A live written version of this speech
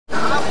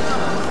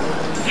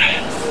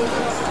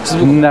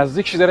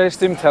نزدیک شده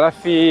رسیدیم طرف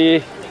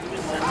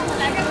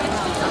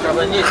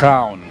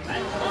کراون،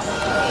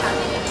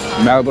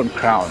 ملبورن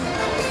کراون.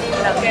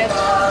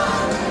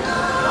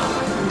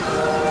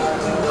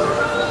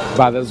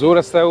 بعد از ظهر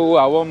است و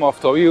هوا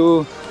آفتابی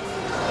و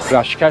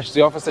رشکش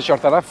ضیاف است چهار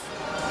طرف.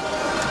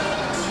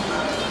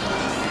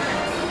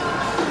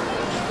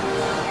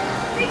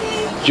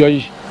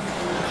 جای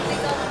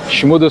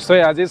شما دوستای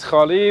عزیز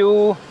خالی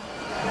و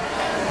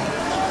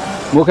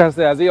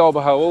مکسته از این آب و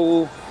هوا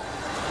و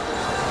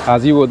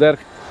از این ودر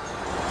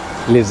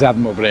لذت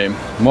مبریم.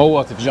 ما و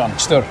عاطف جان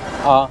چطور؟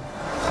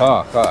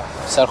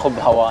 سر خوب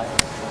هوا.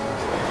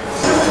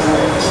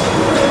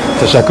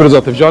 تشکر از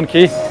عاطف جان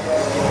که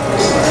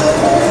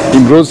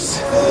امروز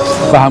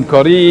به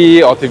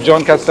همکاری عاطف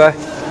جان کسته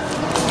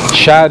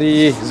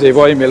شهری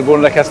زیبای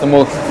ملبورن را کسته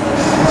ما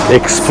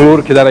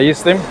اکسپلور که در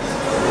ایستیم.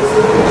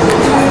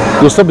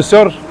 دوستا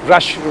بسیار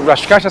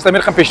رشکش هست.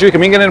 میرخم پیش روی که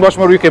میگرنین باش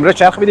ما روی کمره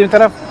چرخ بیدیم این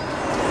طرف.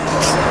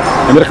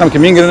 میرخم که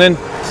میگرنین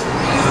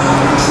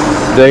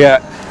دیگه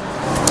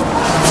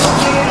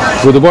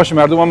بود و باش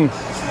مردم هم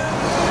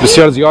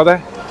بسیار زیاده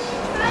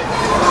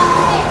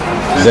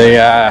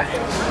دیگه.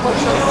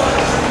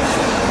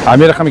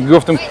 میرخم که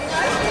گفتم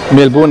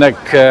ملبورن یک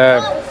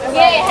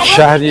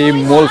شهری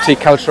مولتی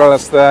کلچرال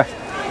است.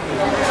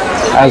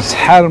 از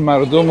هر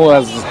مردم و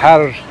از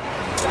هر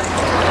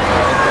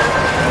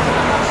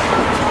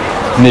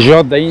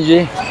نژاد در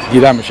اینجا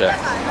دیده میشه.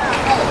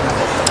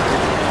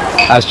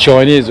 از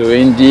چاینیز و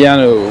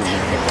ایندیان و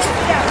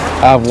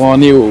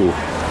افغانی و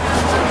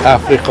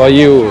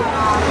افریقایی و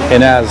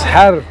یعنی از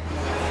هر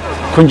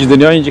کنج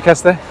دنیا اینجا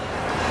کسته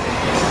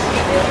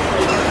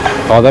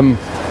آدم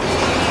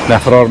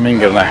نفرار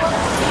میگرنه.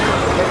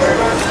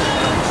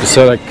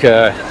 بسیار یک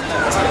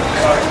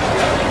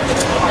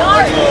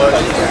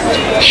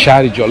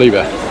شهری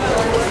جالبه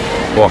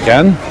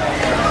واقعا.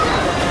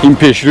 این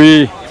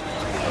پیشروی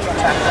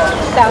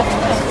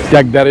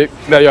یک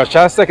دریاچه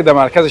هست که در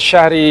مرکز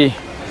شهری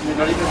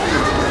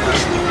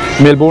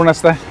ملبورن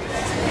است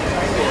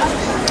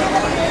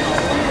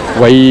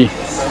و این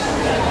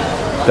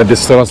در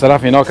دستران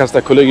طرف اینا که است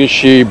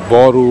کلگیش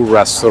بار و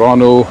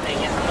رستوران و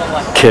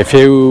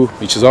کافه و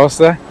این چیزا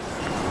هست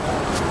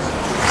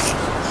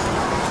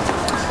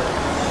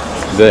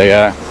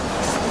دیگه.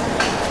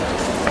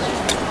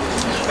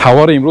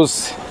 هوا رو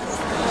امروز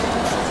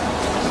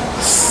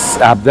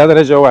 17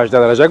 درجه و 18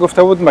 درجه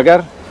گفته بود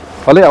مگر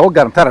حالا هوا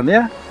گرمتره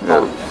نه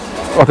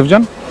عاطف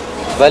جان؟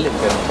 بله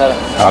گرمتره.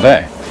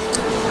 آره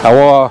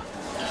هوا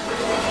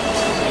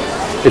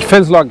it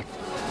feels like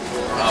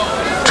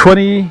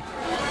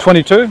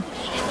 22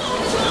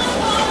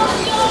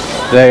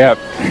 دیگه.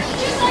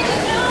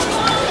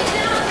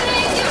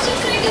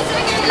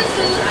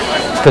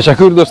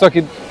 تشکر دوستا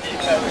که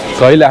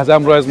تا این لحظه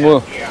همراه از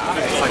ما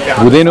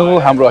بودین و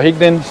همراهی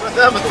کردین.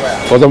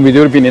 بازم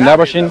ویدیو رو بیننده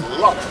باشین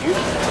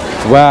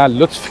و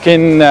لطف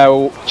کن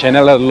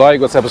چینل رو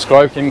لایک و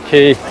سابسکرایب کن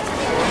که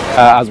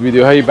از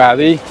ویدیوهای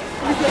بعدی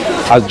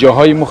از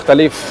جاهای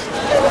مختلف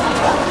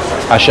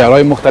از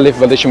شهرهای مختلف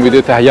بلدشون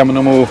ویدیو تهیه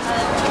منم و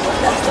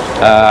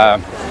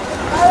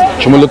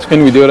شما لطف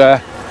کن ویدیو رو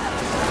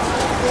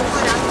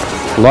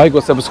لایک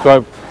و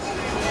سابسکرایب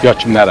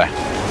یادتون نره.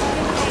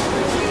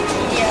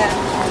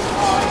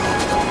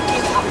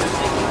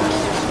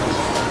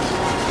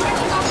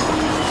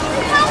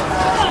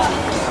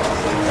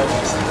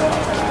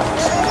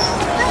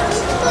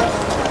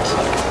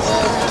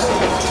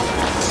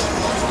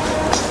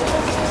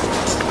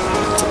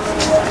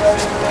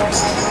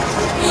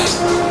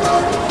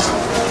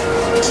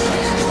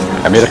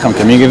 میرخم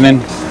که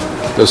میگیرنین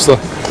دوستا.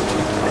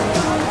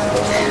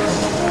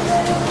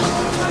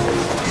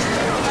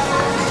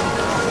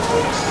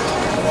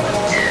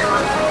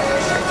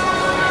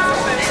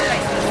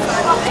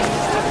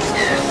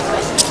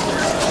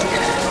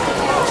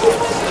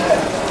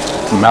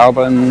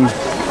 Melbourne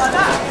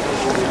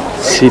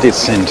City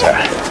Centre.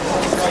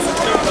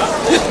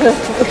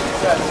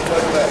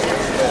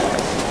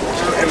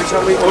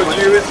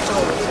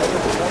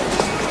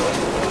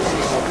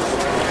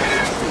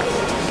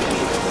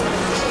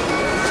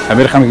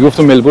 میرخم که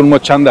گفتم ملبورن ما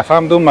چند دفعه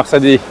هم دوم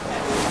مقصد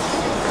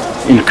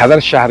اینقدر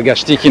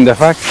شهرگشتی که این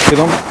دفعه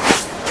کدام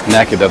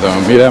نکردم.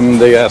 میرم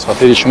دیگه از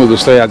خاطر شما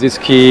دوستای عزیز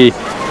که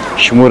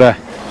شما را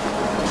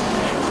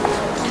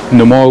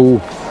نما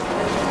و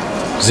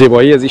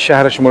زیبایی از این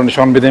شهر شما رو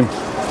نشان بدیم.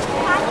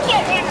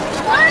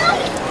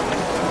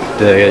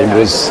 دیگه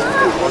امروز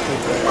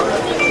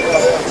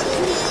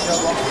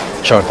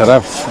چهار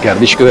طرف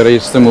گردش که داره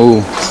هستیم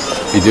و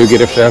ویدیو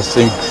گرفته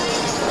هستیم.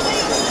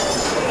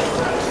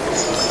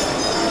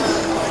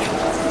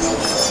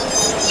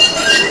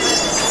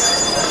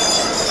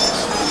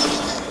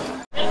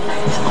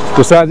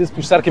 دوستان عزیز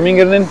پشت سر که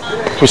میگردین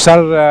پشت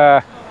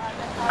سر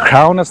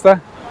کراون است.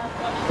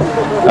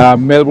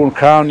 ملبورن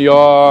کراون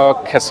یا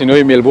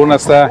کازینوی ملبورن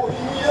است.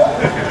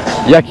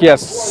 یکی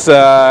از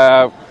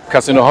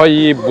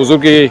کازینوهای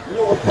بزرگ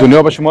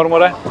دنیا به شمار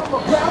میره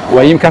و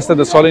این کسته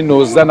در سال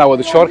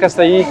 1994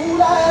 کسته ای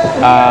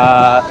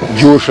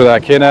جور شده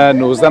که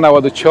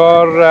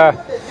 1994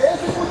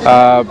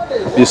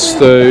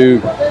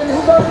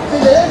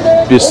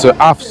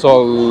 27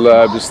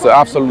 سال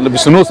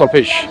 29 سال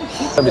پیش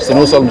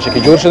 29 سال میشه که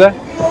جور شده.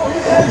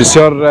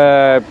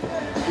 بسیار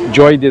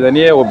جای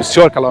دیدنیه و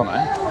بسیار کلانه.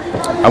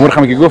 همون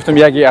رقمی که گفتم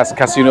یکی از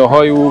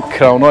کاسینوهای و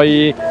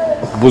کراونهای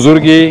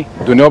بزرگی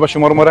دنیا به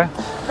شمار میره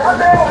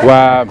و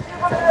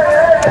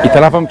این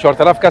طرف هم 4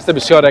 طرف کسته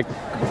بسیار یک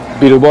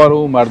بیروبار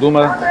و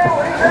مردم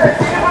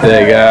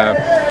دیگه.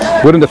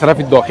 بریم در طرف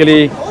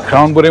داخلی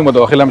کراون بریم و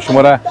داخل هم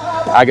شما را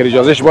اگر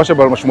اجازهش باشه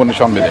برای شما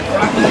نشان بدیم.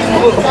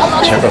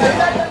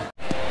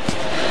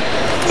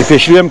 این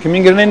پیشروی هم که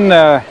میگیرین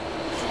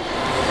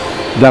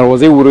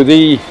دروازه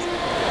ورودی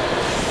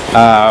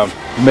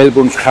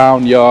ملبورن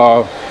کراون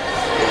یا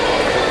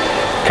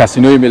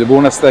کاسینوی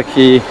ملبورن است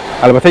که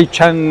البته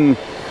چند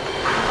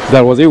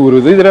دروازه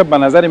ورودی داره. به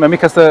نظر من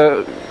میکسته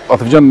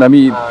عاطف جان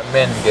نمی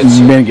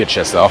مین گیت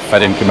است.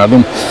 آفرین که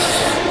مردم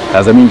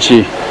از همین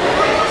چی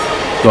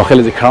داخل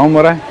از کراون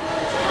مره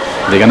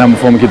دیگه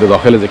نمیفهمه که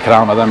داخل از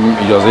کراون آدم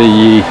اجازه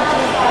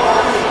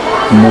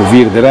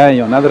موویر داره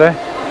یا نداره.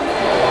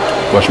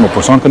 باش ما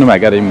پرسان کنیم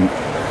اگر این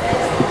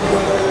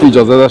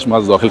اجازه داشت ما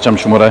از داخل چم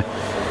شما را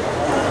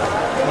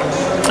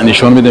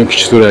نشان میدیم که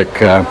چطور یک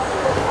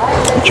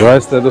جای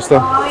است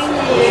دوستا.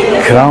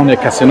 کراون یا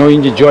کاسینو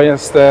اینجا جای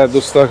است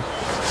دوستا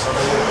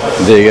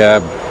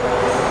دیگه.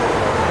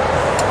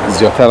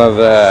 زیادتر از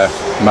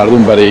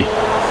مردم برای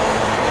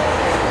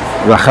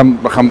رقم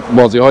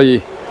بازی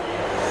های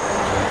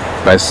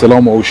به اصطلاح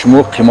و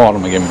شمو قمار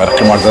میگیم برای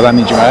قمار زدن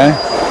اینجا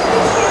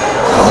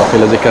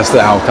داخل از یک است.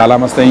 هتل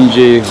هم است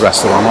اینجا،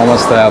 رستوران هم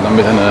است. آدم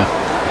میتونه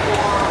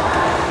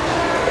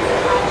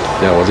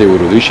دروازه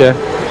ورودیشه.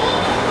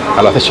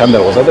 البته چند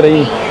دروازه داره.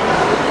 این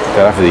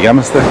طرف دیگه هم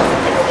است.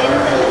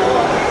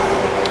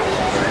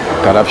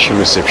 طرفش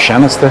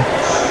ریسپشن است.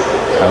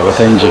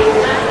 البته اینجا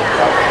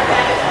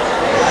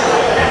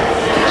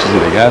چیزی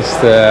دیگه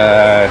است.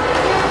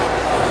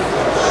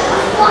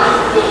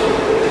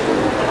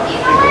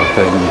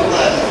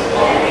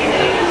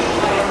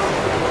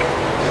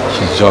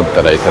 چیز جاد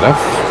داره ای طرف.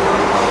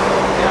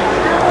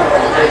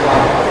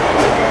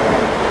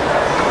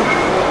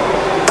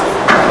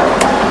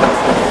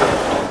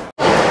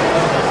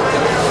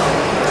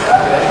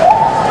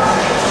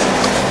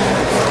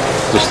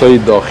 دوستای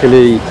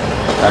داخلی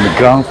همین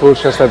گراوند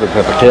فلورش هست در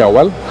طبقه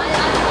اول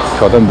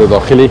که آدم در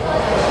داخلی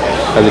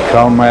از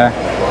کراون مایه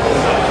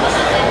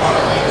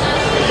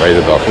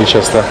باید داخلیش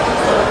هست.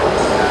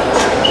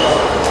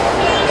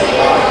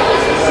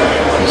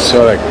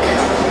 بسیار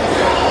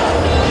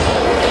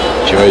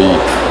جایی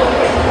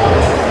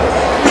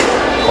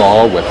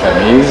پاک و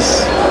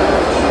تمیز.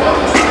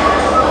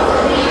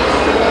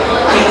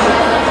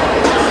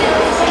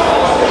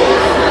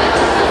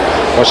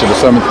 باشه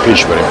دوستان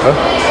پیش بریم.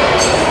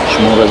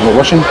 شما از ما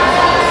باشین.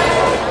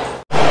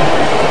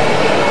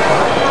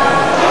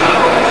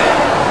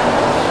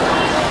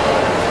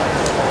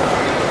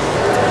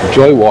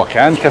 جای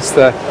واقعا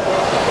کسته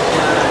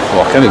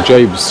واقعا یک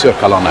جای بسیار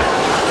کلانه.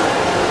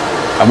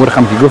 همون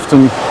رقم که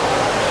گفتم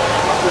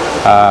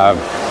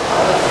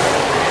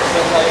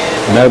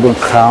ملبورن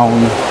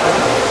کراون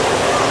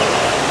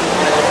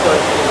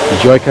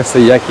جای کسته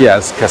یکی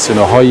از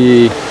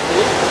کاسینوهای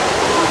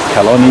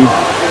کلانی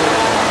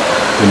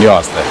دنیا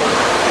است.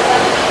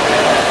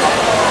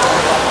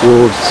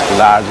 World's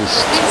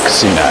largest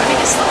casino.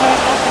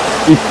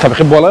 این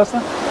طبقه بالا است؟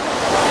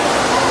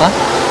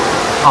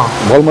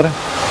 بال مره؟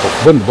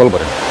 بند بال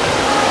بریم.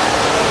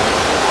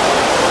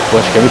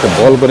 باش کمی تا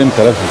بال بریم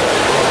طرف.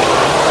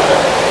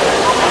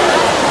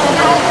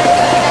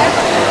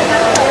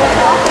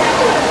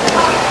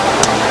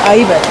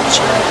 ای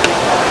بچه.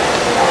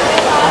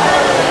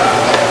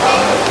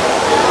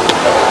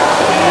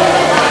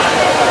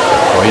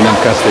 و اینم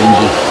کاسته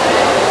اینجی.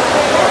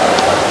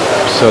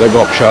 بسیار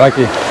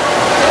گابشارکی.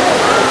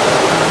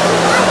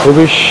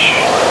 خوبش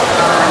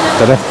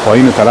طرف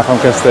پایین و طرف هم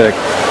کاسته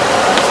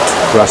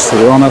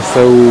رستوران است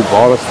و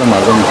بار است.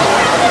 مردم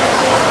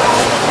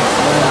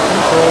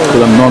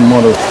کدام نان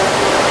مارو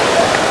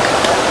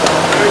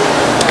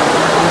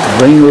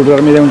برین رو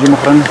دار میده اونجا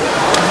مخورن.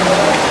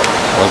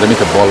 لازمی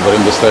که بال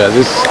بریم دوستای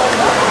عزیز.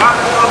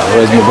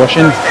 باید می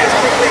باشین.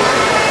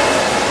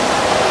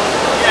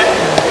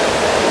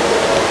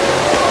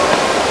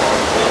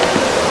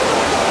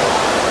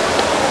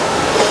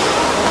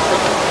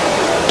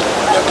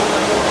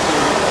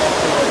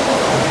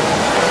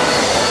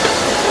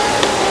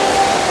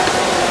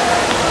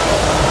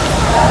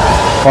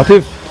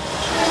 عاطف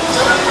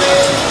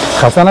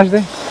خسته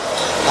نشده؟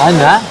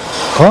 نه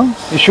خواه؟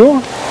 ایشو؟ نه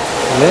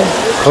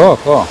خواه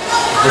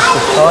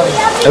دستکاری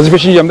ازش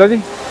بشین جمع دادی؟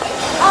 یک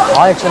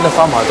چند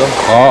دفعه مردم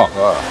خواه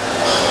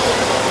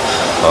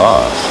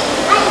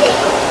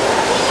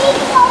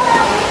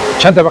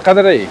چند طبقه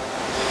داره ای؟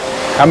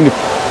 همینی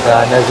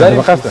در نظر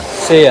طبقه است؟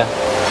 3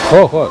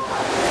 خواه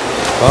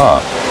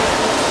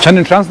چند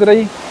انترانس داره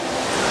ای؟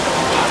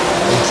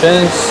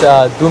 انترنس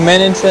 2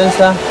 مین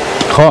انترنس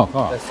ها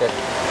خواه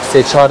 3-4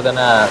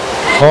 دانه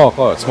خواه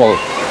سمال.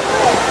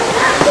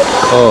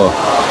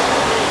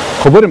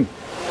 خب بریم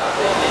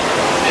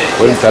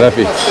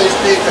طرفی.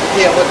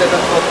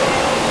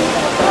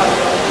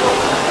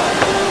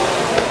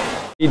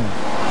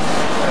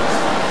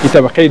 این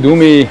طبقه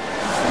دومی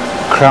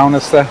کراون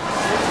است. در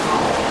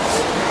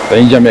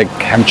اینجا یک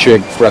همچون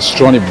یک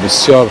رستوران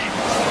بسیار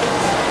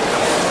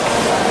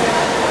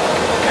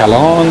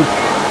کلان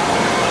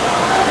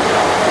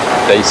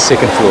در این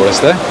سیکند فلور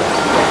است.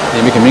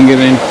 اینمی که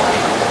میگیرین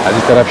از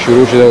این طرف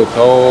شروع شده و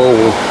تا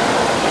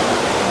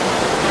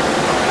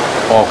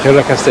آخر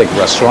رکست یک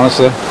رستوران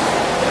است.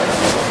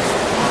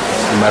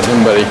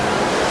 مردم برای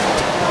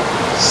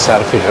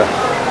صرف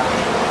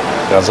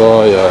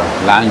غذا یا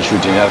لنچ و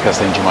دینر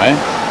کست این جمعه.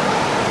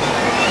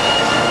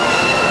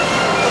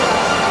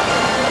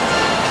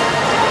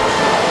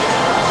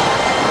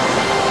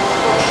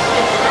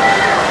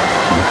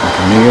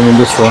 میگم این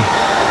دوستا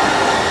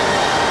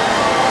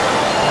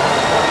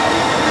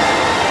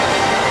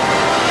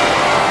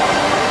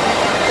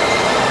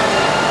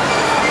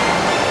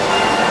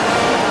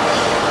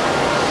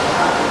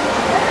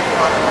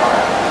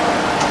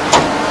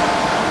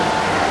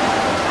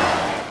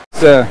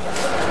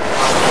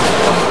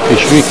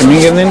کشوری که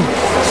میگردین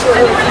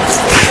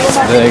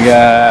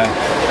دیگه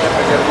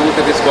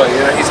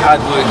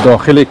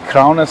داخل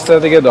کراون است.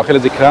 دیگه داخل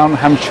از کراون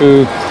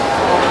همچون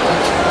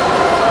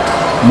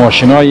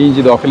ماشین های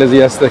اینجا داخل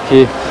ازی هست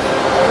که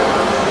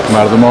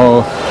مردم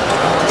ها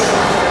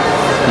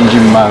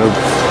اینجا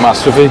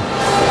مصروف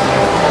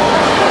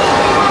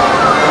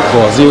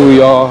بازی و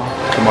یا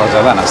قمار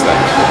زدن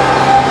هستند.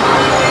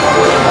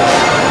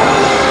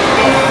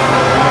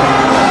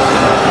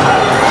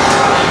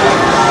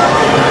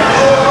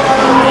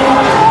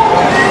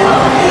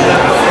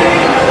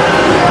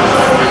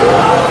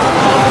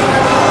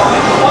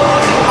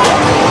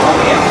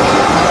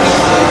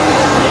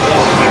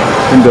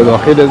 این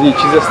داخل از این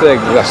چیز است، یک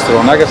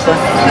رستورانک است.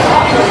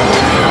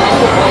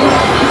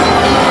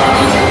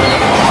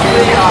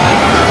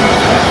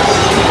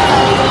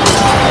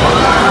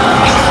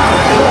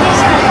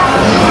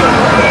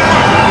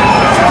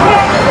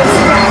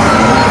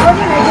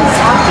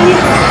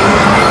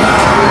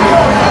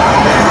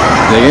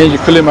 دیگه اینجا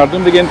کل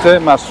مردم دیگه انت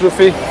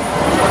مصروف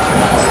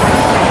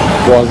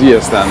بازی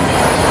هستند.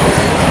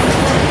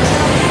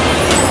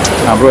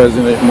 همراه از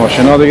این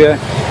ماشین ها دیگه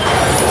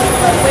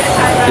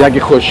یکی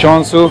خوش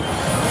شانس و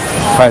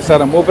پیسه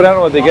را مبرن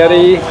و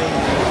دیگری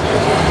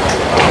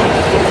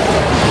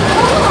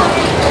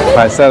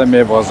پیسه را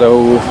میبازه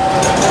و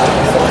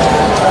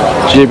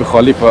جیب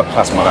خالی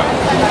پس مارن.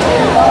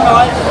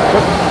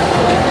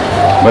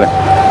 بره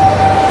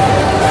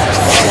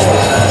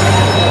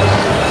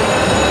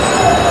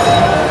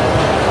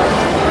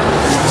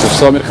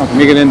دوستا میرخم که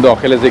میگنین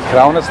داخل از یک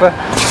کراون است.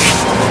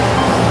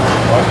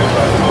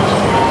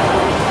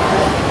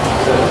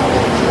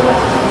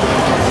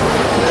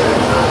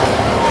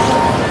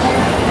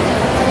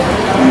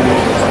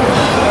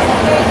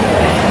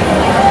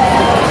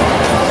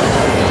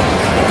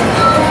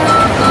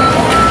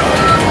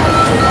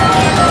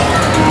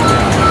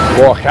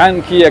 واقعا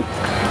که یک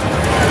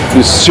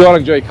بسیار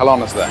جای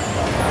کلان است.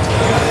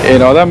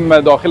 این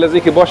آدم داخل از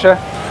که باشه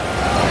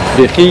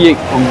بیخی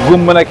گم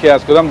منه که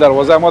از کدام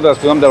دروازه ما از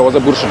کدام دروازه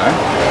برشونه.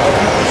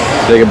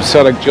 دیگه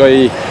بسیار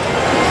جای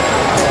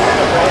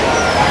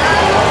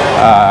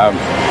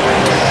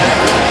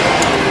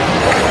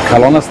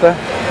کلان است.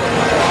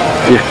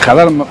 یک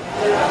قدر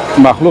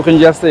مخلوق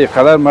اینجا است، یک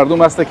قدر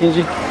مردم است که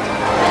اینجا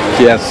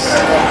که از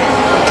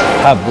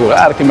حد بوره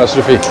هر که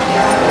مصروفی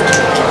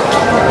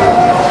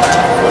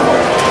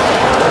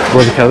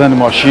بازی کردن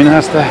ماشین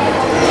هست.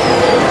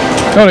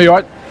 نه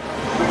یاد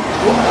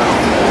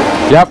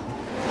یپ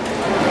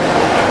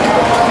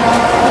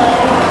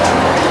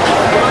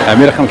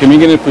امیر خم که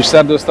میگین پشت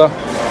سر دوستا.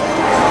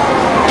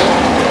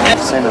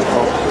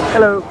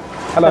 هلو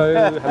هلو هلو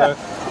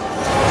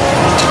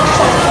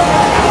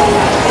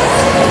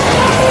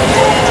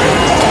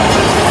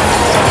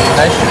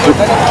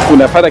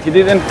اون نفر که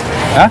دیدین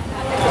ها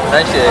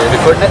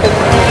ریکورد نکرد؟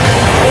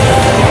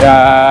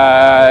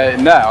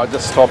 نه I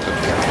just stopped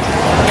it.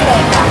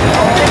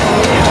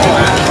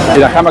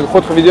 این رقم اگه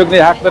خود ویدیو کنی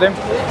حق داریم.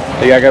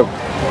 دیگه اگه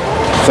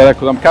سر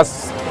کدام کس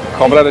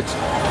کامرا رو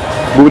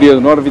بوری یا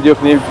نور ویدیو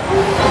کنیم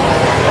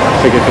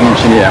فکر کنیم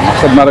چنیه.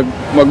 مقصد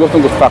ما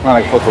گفتم گفت فرق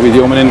اگه خود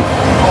ویدیو منین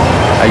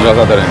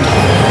اجازه دارین.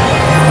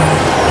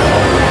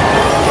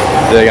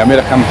 دیگه می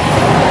رقم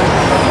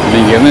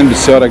میگیرنین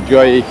بسیار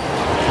جای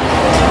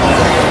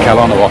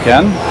کلان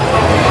واقعا.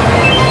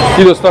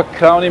 این دوستا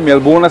کراونی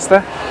ملبورن است.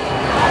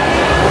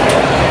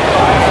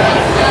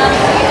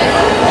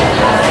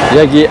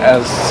 یکی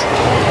از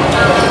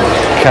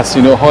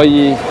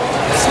کازینوهای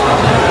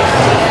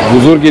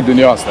بزرگ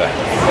دنیا است.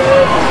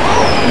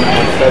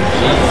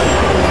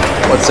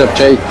 What's up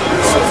Jay?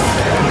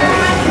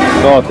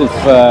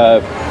 عاطف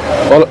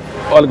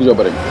حال کجا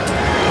بریم؟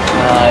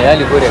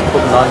 یالی بریم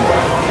خوب نان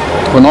بریم.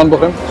 خوب نان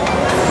بخوریم؟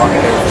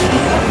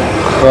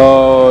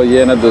 خب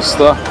یه نه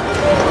دوستا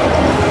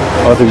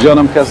عاطف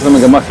جانم کسی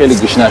میگه ما خیلی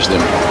گشنه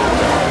شدیم.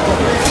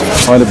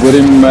 حالا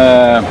بریم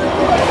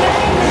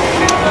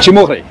چی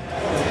بخوریم؟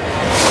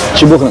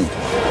 چی بخوریم؟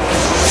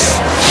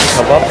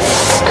 کباب.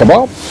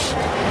 کباب؟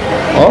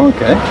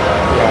 اوکی.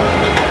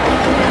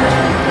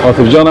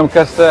 عاطف جانم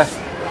کسته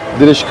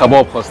دلش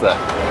کباب خواسته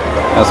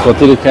از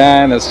خاطر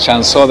کن از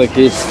چند ساله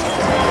که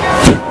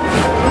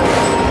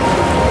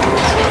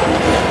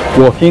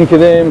واکینگ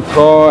کردیم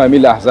تا امی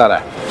لحظه را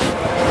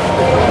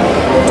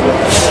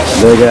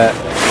دیگه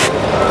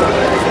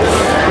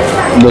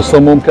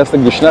دوستان ما هم کسته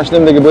گشنه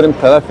شدیم دیگه بریم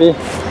طرفی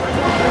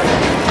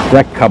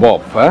یک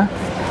کباب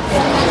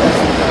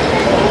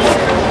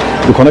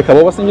دکانه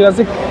کباب هست اینجا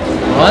نزدیک؟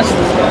 هست؟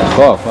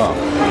 خواه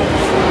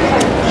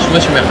شما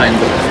چی میخواین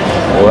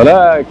بود؟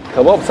 ولا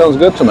کباب sounds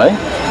good to me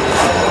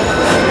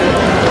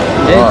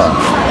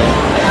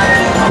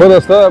خود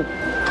دوستا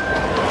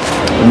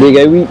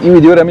دیگه این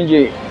ویدیو رو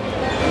همینجا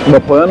با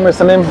پایان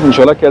میرسونیم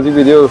انشاءالله که از این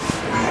ویدیو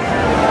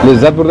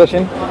لذت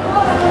برداشتین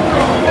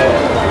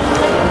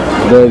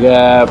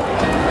دیگه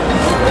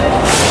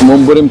ما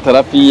بریم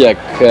طرفی یک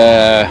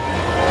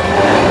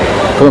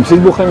کدام چیز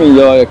بخوریم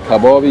یا یک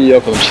کبابی یا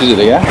کدام چیز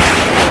دیگه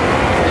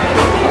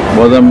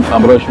بازم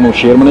امرای شما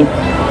شیر منیم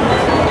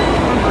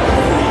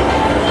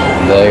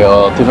دیگه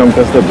عاطف هم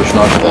کسته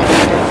گشنه شده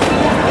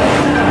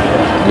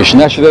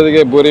گشنه شده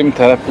دیگه بریم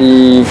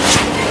طرفی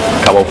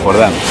کباب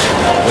خوردن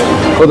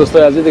خود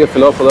دوستای عزیز دیگه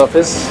فیلال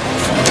خداحافظ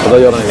خدا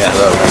یار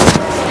نگهدار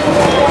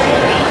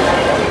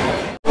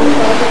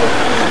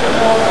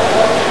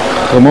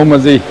تمام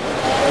از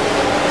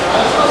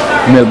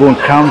ملبورن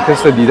کراون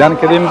کست دیدن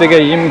کردیم دیگه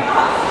این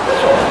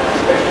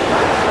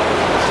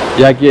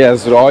یکی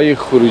از راههای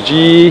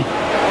خروجی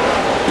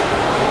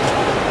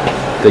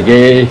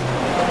دیگه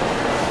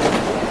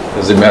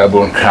از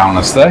ملبورن کراون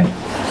است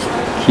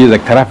که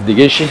یک طرف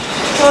دیگه شی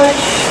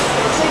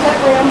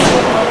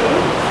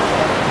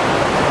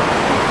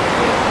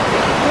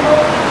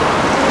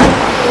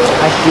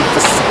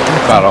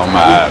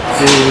برآمد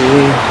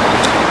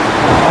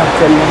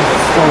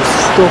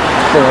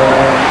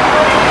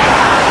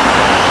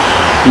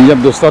اینجا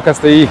دوستا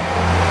کسته ای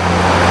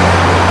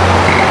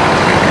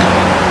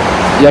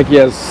یکی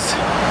از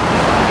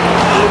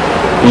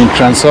این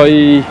ترانس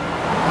های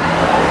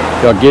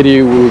یا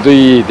گیری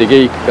ورودی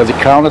دیگه از این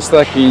کراون است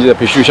که اینجا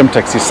پیشویش هم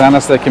تاکسی سن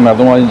است که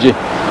مردم ها اینجا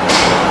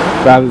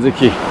بعد از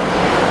اینکه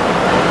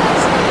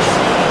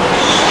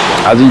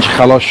از اینجا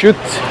خلاص شد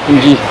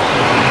اینجا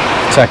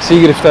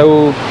تاکسی گرفته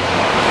و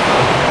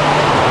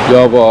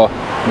یا با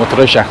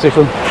موتور شخصی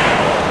خود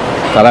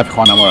طرف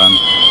خانه ما رند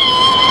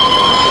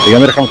دیگه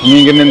میرخم که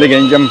میگردیم دیگه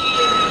اینجا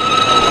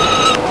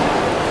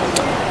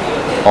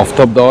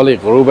آفتاب دالی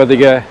غروب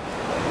دیگه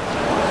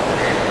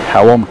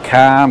هوام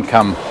کم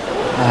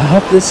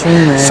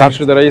سر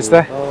شده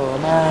رایسته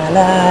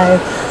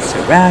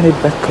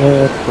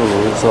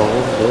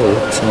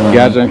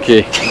گرچن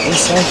که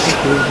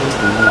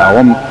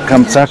هوام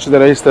کم سر شده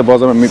رایسته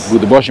بازم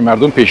بوده باشی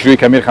مردم پیشروی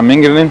که میرخم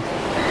میگردیم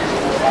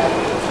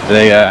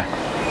دیگه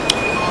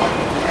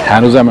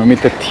هنوز هم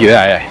امید تیره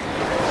آیه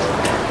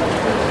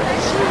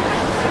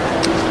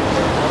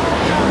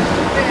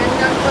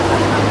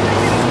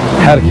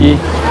هر کی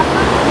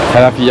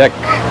طرف یک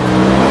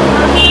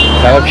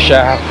طرف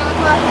شهر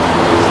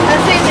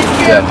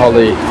در حال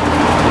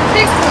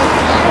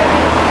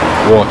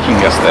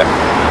واکینگ است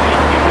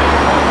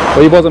و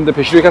این بازم در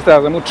پیشروی کسته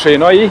از امون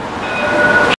ترین هایی